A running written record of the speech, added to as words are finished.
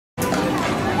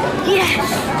Yes!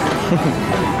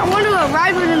 I wonder what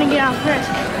ride we're gonna get on first.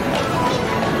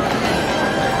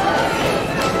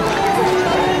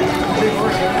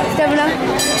 Stefano,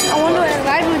 I wonder what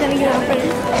ride we're gonna get on first.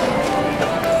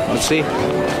 Let's see.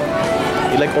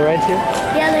 You like the rides here?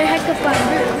 Yeah, they're heck of fun.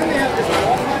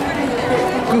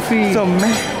 Goofy. What's up,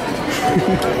 man?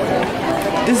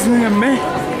 Disneyland, man.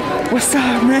 What's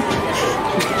up, man?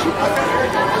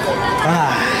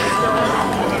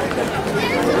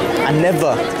 I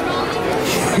never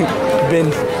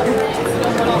been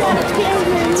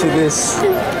to this.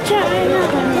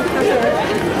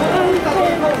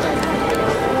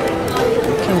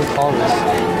 What can we call this?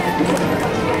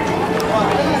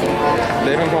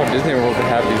 They don't call Disney World the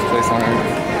happiest place on earth.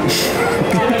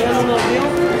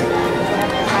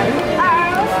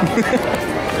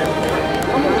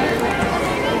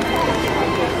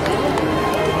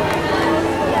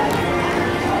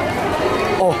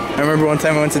 Oh, I remember one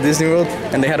time I went to Disney World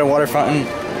and they had a water fountain.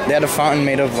 They had a fountain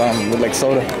made of with like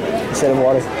soda instead of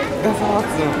water. That's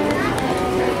awesome.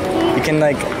 You can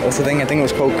like, what's the thing? I think it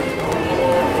was Coke.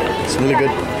 It's really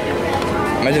good.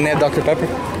 Imagine they had Dr. Pepper.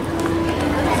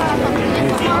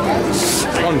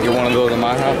 I want to get one of those in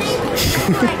my house.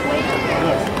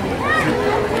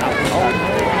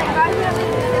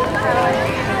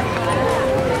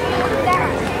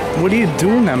 What do you do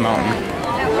in that mountain?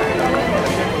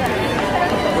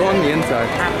 Go on the inside.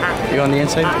 You're on the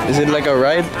inside? Is it like a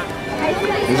ride?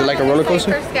 Is it like a roller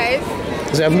coaster? First, guys.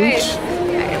 Does it have loops?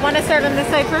 Yeah, want to start on this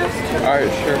side first?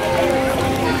 Alright, sure.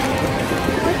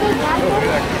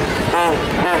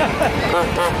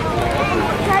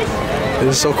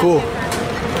 This is so cool.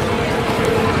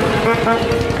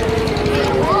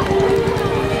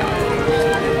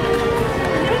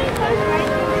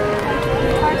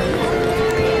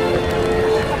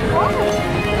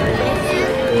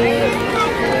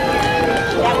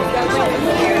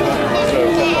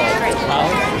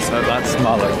 So that's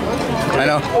smaller. I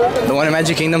know. The one in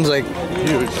Magic Kingdom's like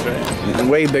Huge, right?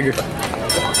 way bigger.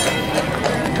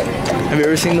 Have you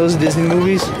ever seen those Disney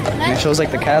movies? And it shows like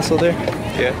the castle there?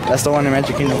 Yeah. That's the one in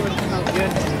Magic Kingdom.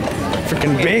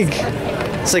 Freaking big.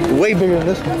 It's like way bigger than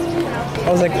this one. I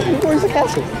was like, where's the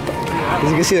castle? Because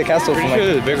you can see the castle from Pretty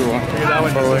sure like... there's a bigger one.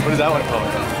 What is that one called?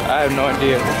 I have no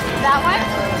idea. That one?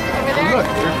 Over there? Look,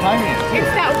 they're climbing it.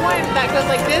 It's that one that goes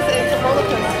like this and it's a roller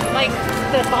coaster. Like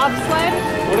the bobsled.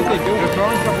 What did they do? They're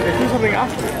throwing something. They threw something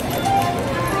after it.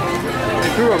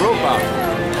 They threw a rope out.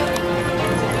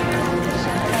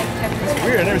 It's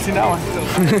weird. I've never seen that one.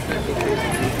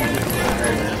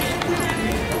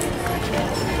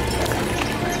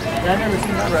 Yeah, I've never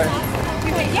seen that ride.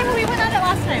 Yeah, we went on it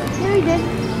last time. Yeah, we did.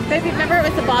 Baby, remember it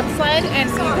was a bobsled and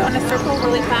you go in a circle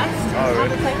really fast? Oh,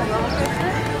 really? It's like a roller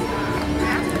coaster.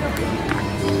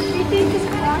 You think it's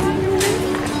fun?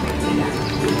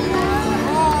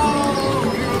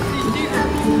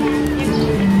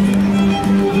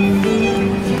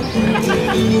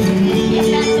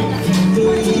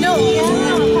 No,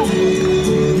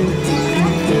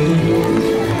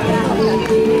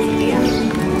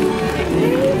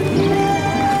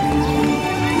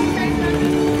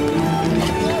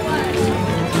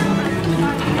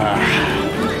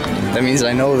 That means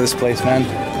I know this place, man.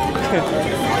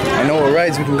 I know what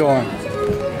rides we can go on.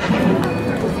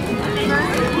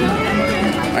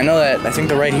 I know that, I think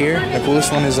the ride here, the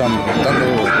coolest one is Thunder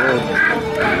Road.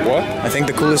 What? I think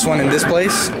the coolest one in this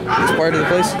place, this part of the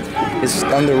place, is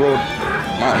Thunder Road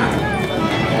Mountain.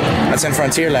 That's in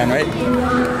Frontierland, right? I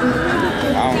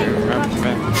don't even remember,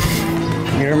 man.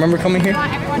 You remember coming here? No, I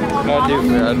do,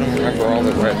 but I don't remember all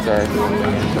the rides are.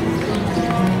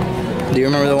 Do you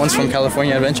remember the ones from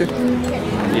California Adventure?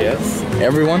 Yes.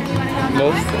 Everyone?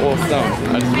 Most, well, some.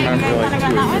 I just remember like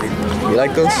 2 or 3. You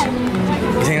like those?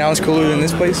 You think that one's cooler than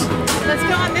this place? let's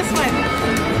go on this one.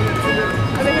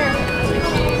 Over here.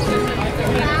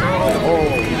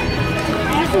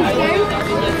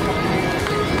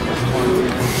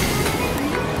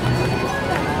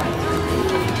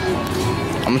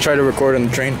 I'm gonna try to record on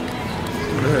the train.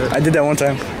 I did that one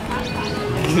time.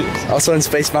 Also in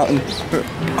Space Mountain.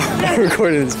 I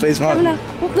recorded in Space Mountain.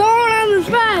 We're going on this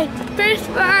ride. First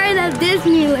ride at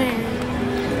Disneyland.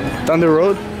 Thunder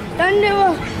Road? Thunder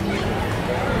Road.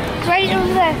 Right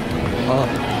over there. Oh.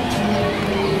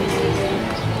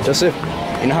 Joseph,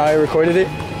 you know how I recorded it?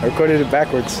 I recorded it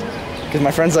backwards. Because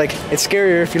my friend's like, it's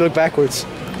scarier if you look backwards.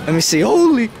 Let me see.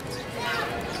 Holy!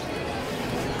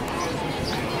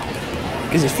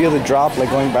 Because you feel the drop like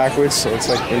going backwards, so it's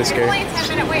like really scary. Only a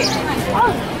 10-minute wait.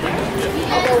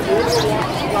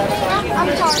 I'm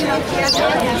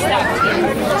sorry.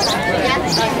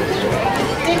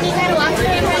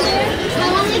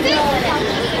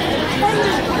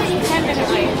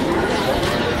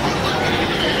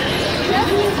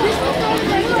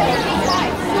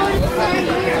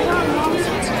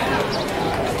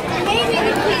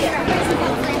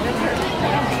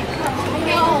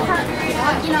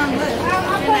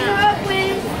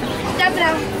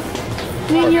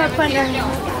 Me and you are partner.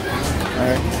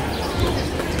 Alright.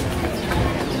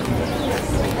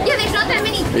 Yeah, there's not that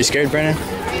many. Are you scared, Brandon?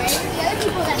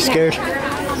 Scared?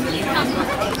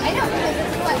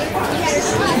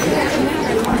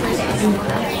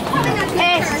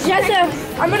 Hey,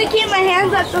 Joseph, I'm gonna keep my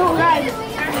hands up the whole ride.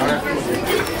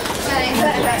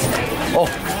 Oh,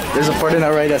 there's a part in that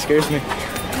ride that scares me.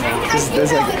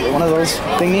 There's like one of those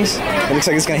thingies. It looks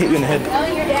like it's gonna hit you in the head.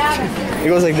 It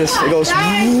goes like this. It goes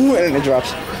and then it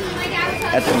drops.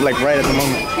 At the, like right at the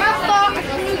moment. My fault. I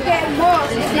should get more.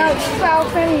 No, foul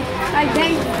penny. I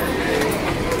think.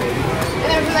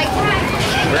 And they're like,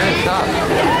 Brandon, stop.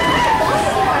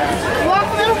 Walk a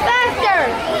little faster.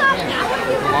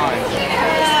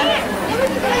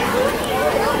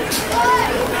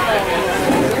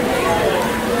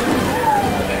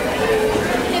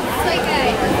 it's like a.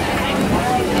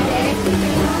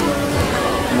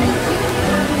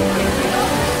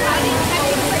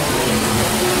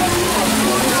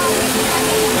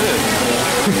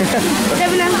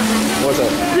 What's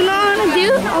up? You know what I want to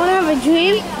do? I want to have a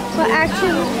dream, but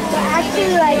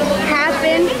actually like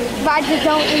happen, but I just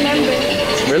don't remember.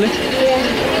 Really? Yeah.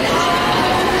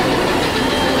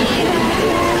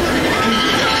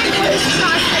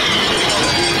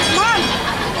 Mom,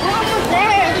 we're almost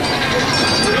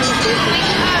there.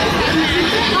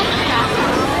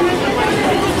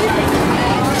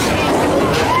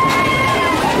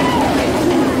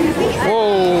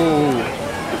 Whoa!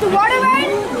 It's a water ride?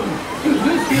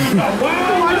 It's a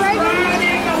water ride?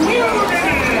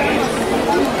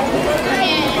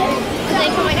 They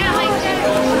coming out like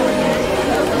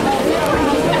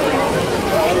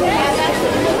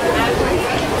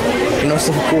You know what's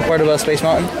the cool part about Space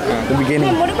Mountain? The beginning.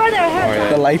 Hey, what about our house?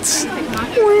 The lights. Alright,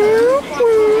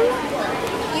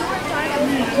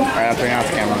 I'm turning off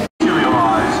the camera.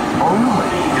 Materialize only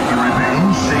if you remain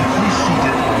safely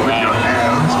seated with your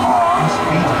hands, arms,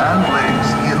 feet, and legs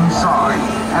inside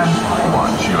and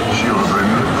watch your children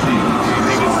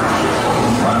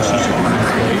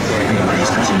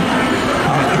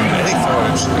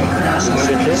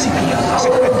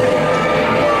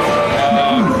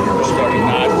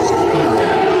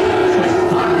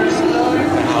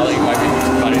Holly might be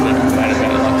funny that might have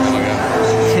been a long time ago.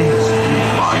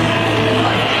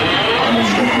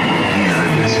 here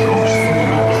in this ghost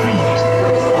retreat.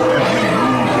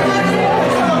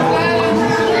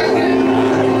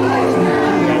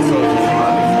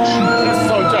 That's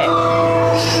so tough.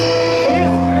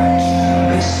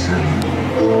 Listen.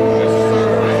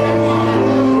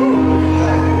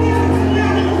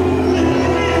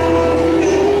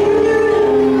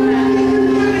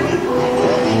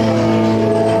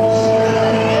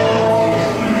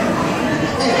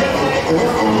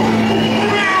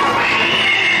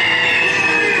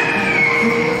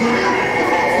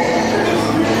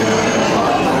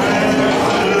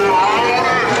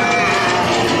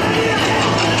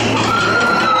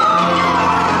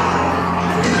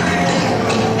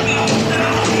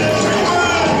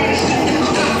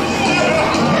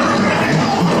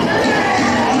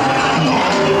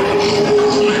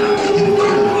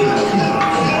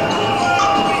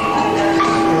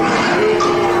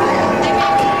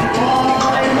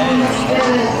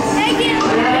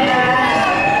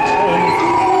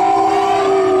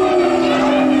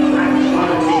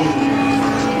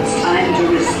 Time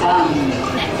to respond.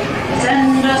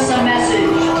 Send us a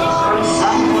message from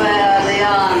somewhere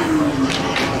beyond.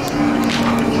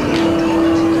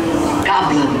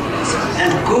 Goblins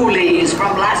and ghoulies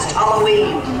from last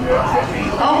Halloween.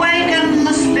 Awaken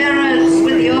the spirits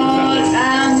with your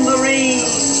tambourine.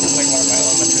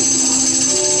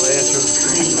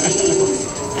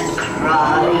 And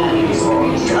cries,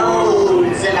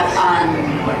 toads in a pond.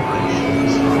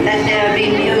 Let there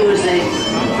be music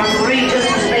from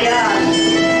regions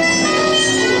beyond.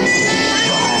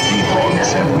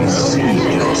 Beholds and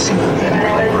receive your sympathetic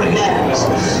vibrations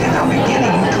and are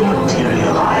beginning to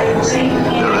materialize.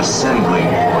 They're assembling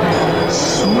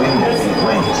swinging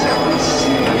waves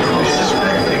across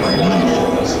spectrum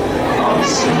regions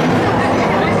unseen.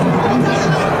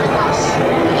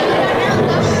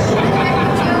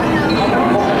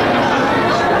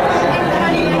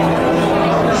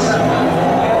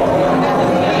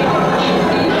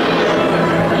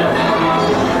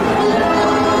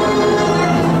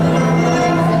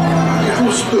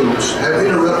 Little spooks have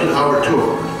interrupted our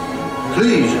tour.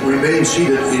 Please remain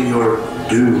seated in your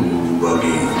doom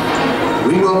buggy.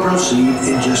 We will proceed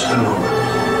in just a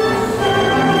moment.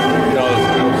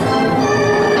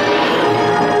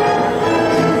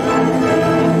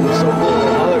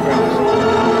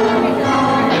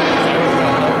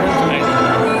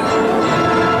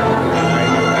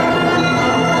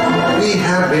 We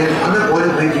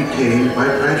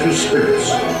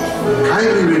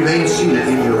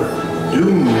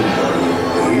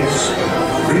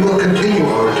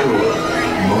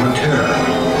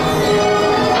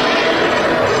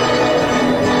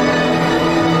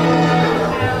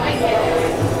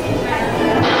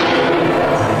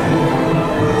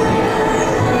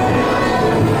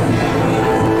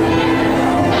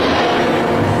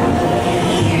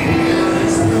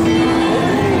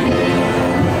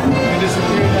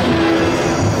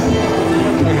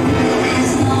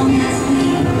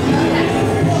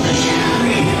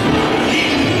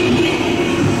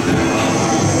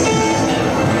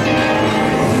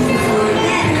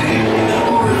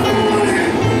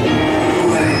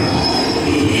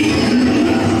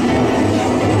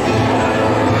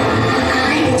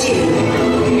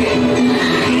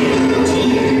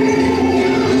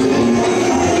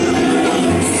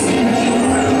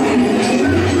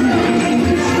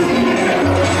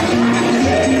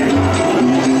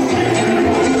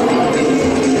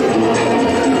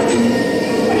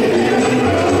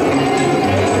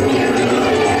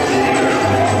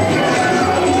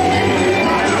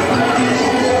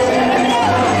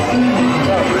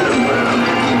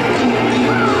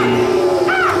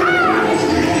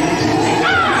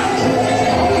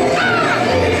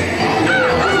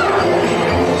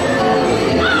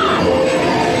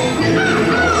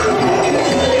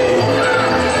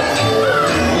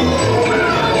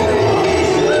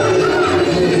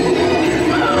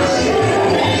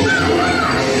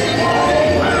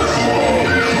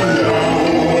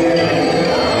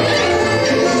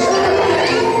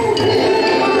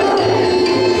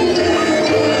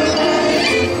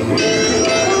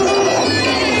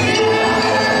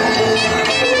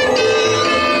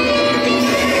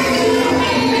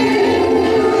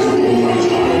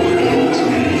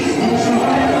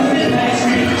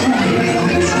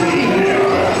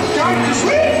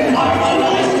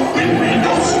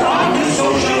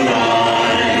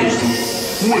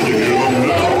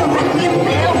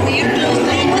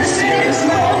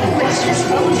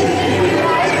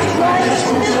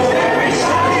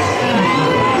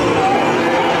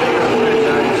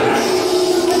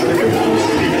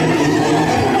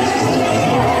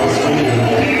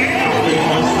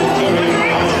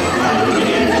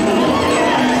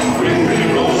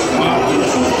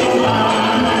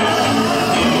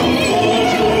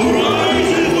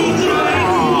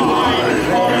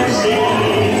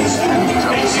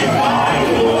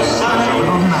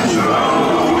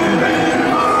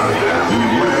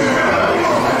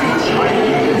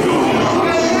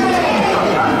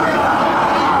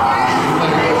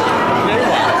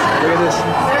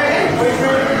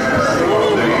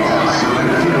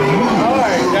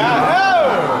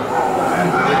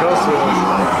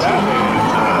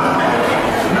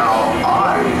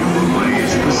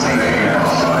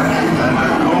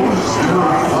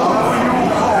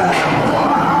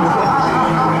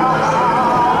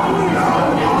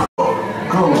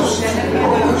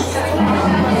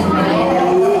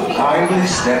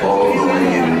Kindly step all the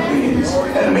way in, please,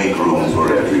 and make room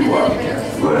for everyone.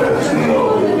 There's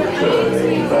no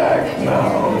turning back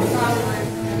now.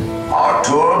 Our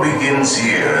tour begins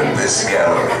here in this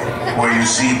gallery, where you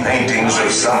see paintings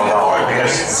of some of our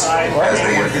guests as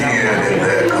they appeared in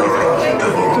their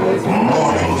corruptible,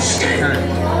 mortal state.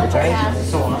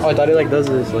 Oh, I thought he like does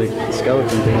this like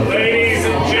skeleton thing. Ladies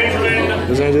and gentlemen,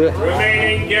 Who's gonna do it?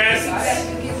 remaining guests,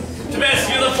 to best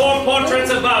view the four portraits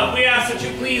above, we ask that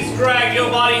you please drag your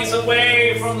bodies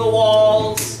away from the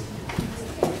walls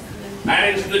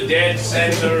and into the dead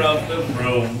center of the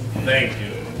room. Thank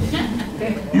you.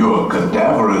 Your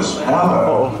cadaverous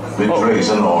pallor betrays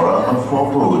an aura of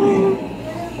foreboding,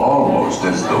 almost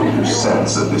as though you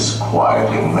sense a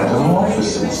disquieting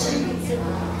metamorphosis.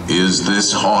 Is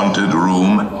this haunted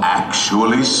room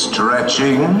actually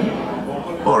stretching?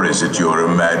 Or is it your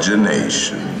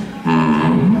imagination?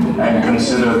 And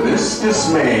consider this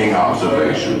dismaying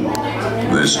observation.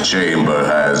 This chamber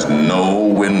has no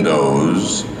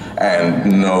windows and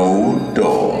no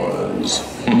doors.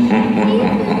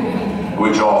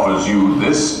 Which offers you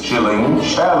this chilling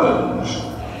challenge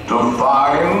to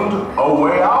find a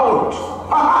way out.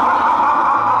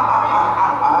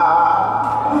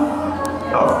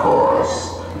 Of course,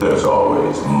 there's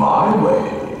always my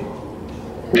way.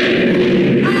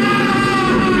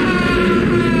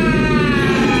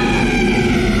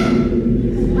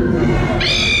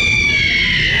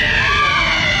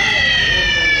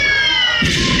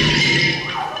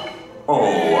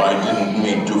 Oh, I didn't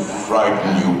mean to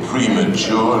frighten you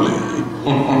prematurely.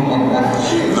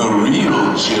 The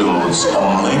real chills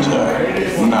come later.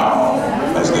 Now,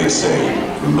 as they say,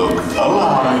 look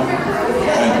alive,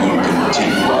 and we'll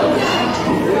continue our little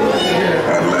tour.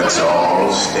 And let's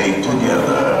all stay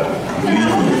together,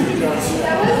 please.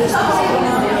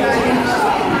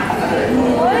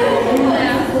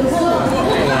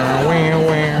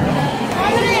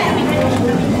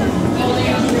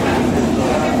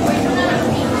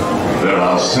 There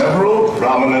are several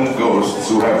prominent ghosts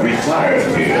who have retired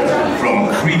here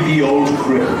from creepy old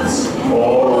crypts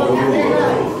all over the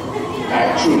world.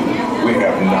 Actually, we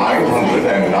have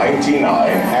 999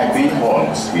 happy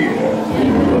haunts here.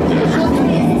 But there's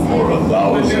room for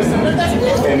 1,000.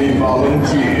 Any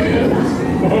volunteers?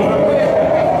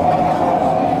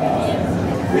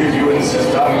 If you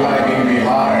insist on lagging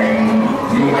behind,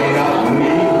 you may not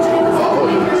need to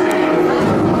volunteer.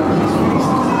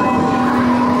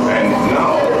 And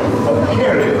now, a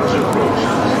carriage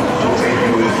approaches to take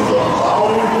you into the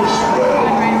boundless realm.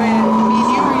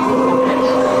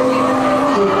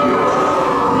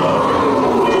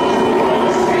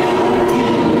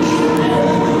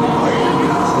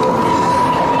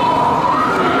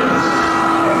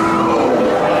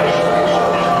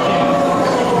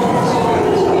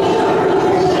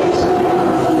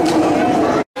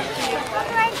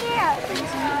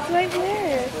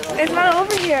 It's not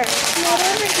over here. It's not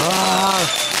over here.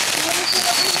 You want to sit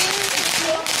over here?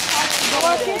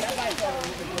 Walk it?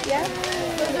 Yeah?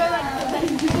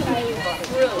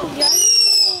 Yeah?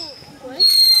 What?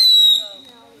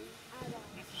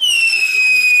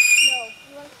 No.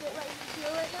 You want to sit right here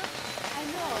right now? I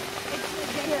know. It's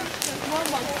here.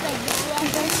 Normal.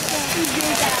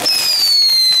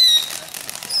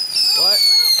 What?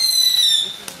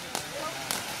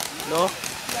 No?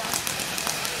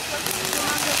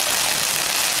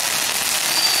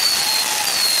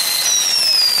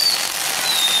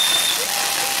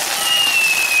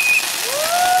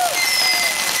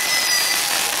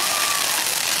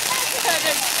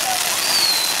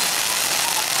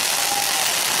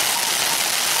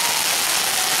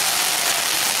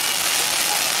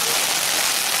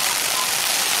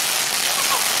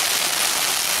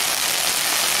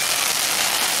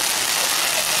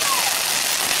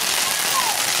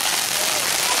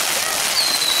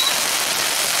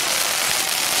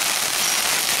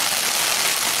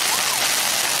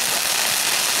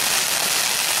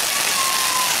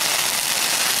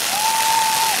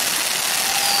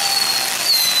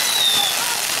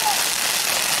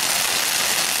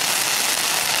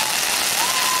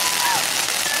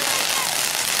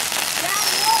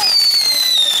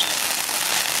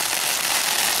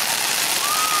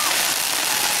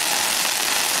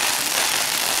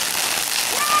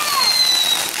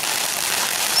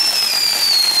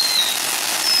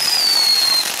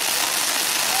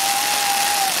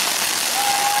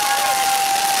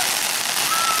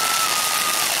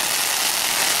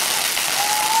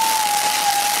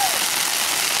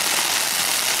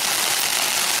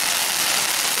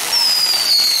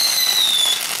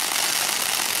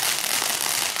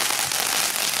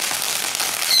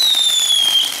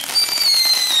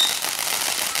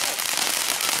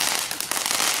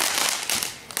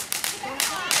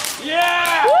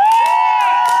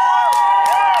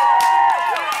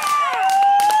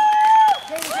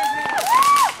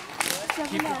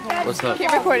 up?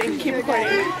 Keep recording, keep recording.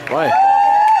 Why?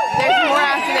 There's more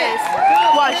after this.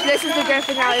 Watch, this is the grand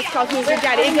finale. It's called Who's Your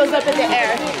Daddy. It goes up in the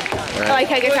air. Right. I like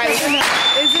how you're trying. Is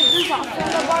it this off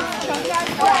the box?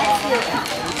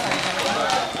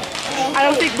 I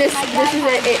don't think this isn't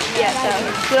it yet though.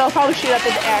 So they'll probably shoot up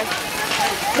in the air.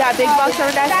 That big box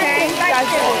over that's carrying,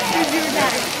 that's it. Who's your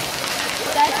daddy?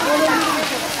 That's what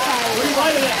are you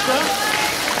lighting at, sir?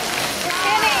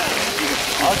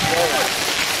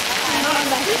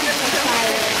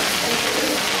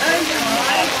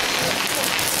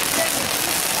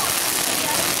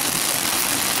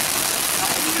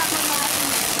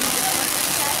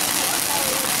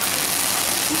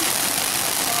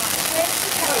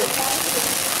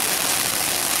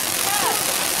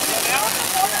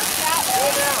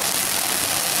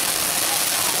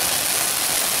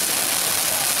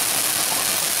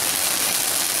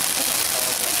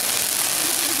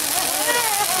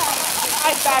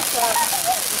 I backed up.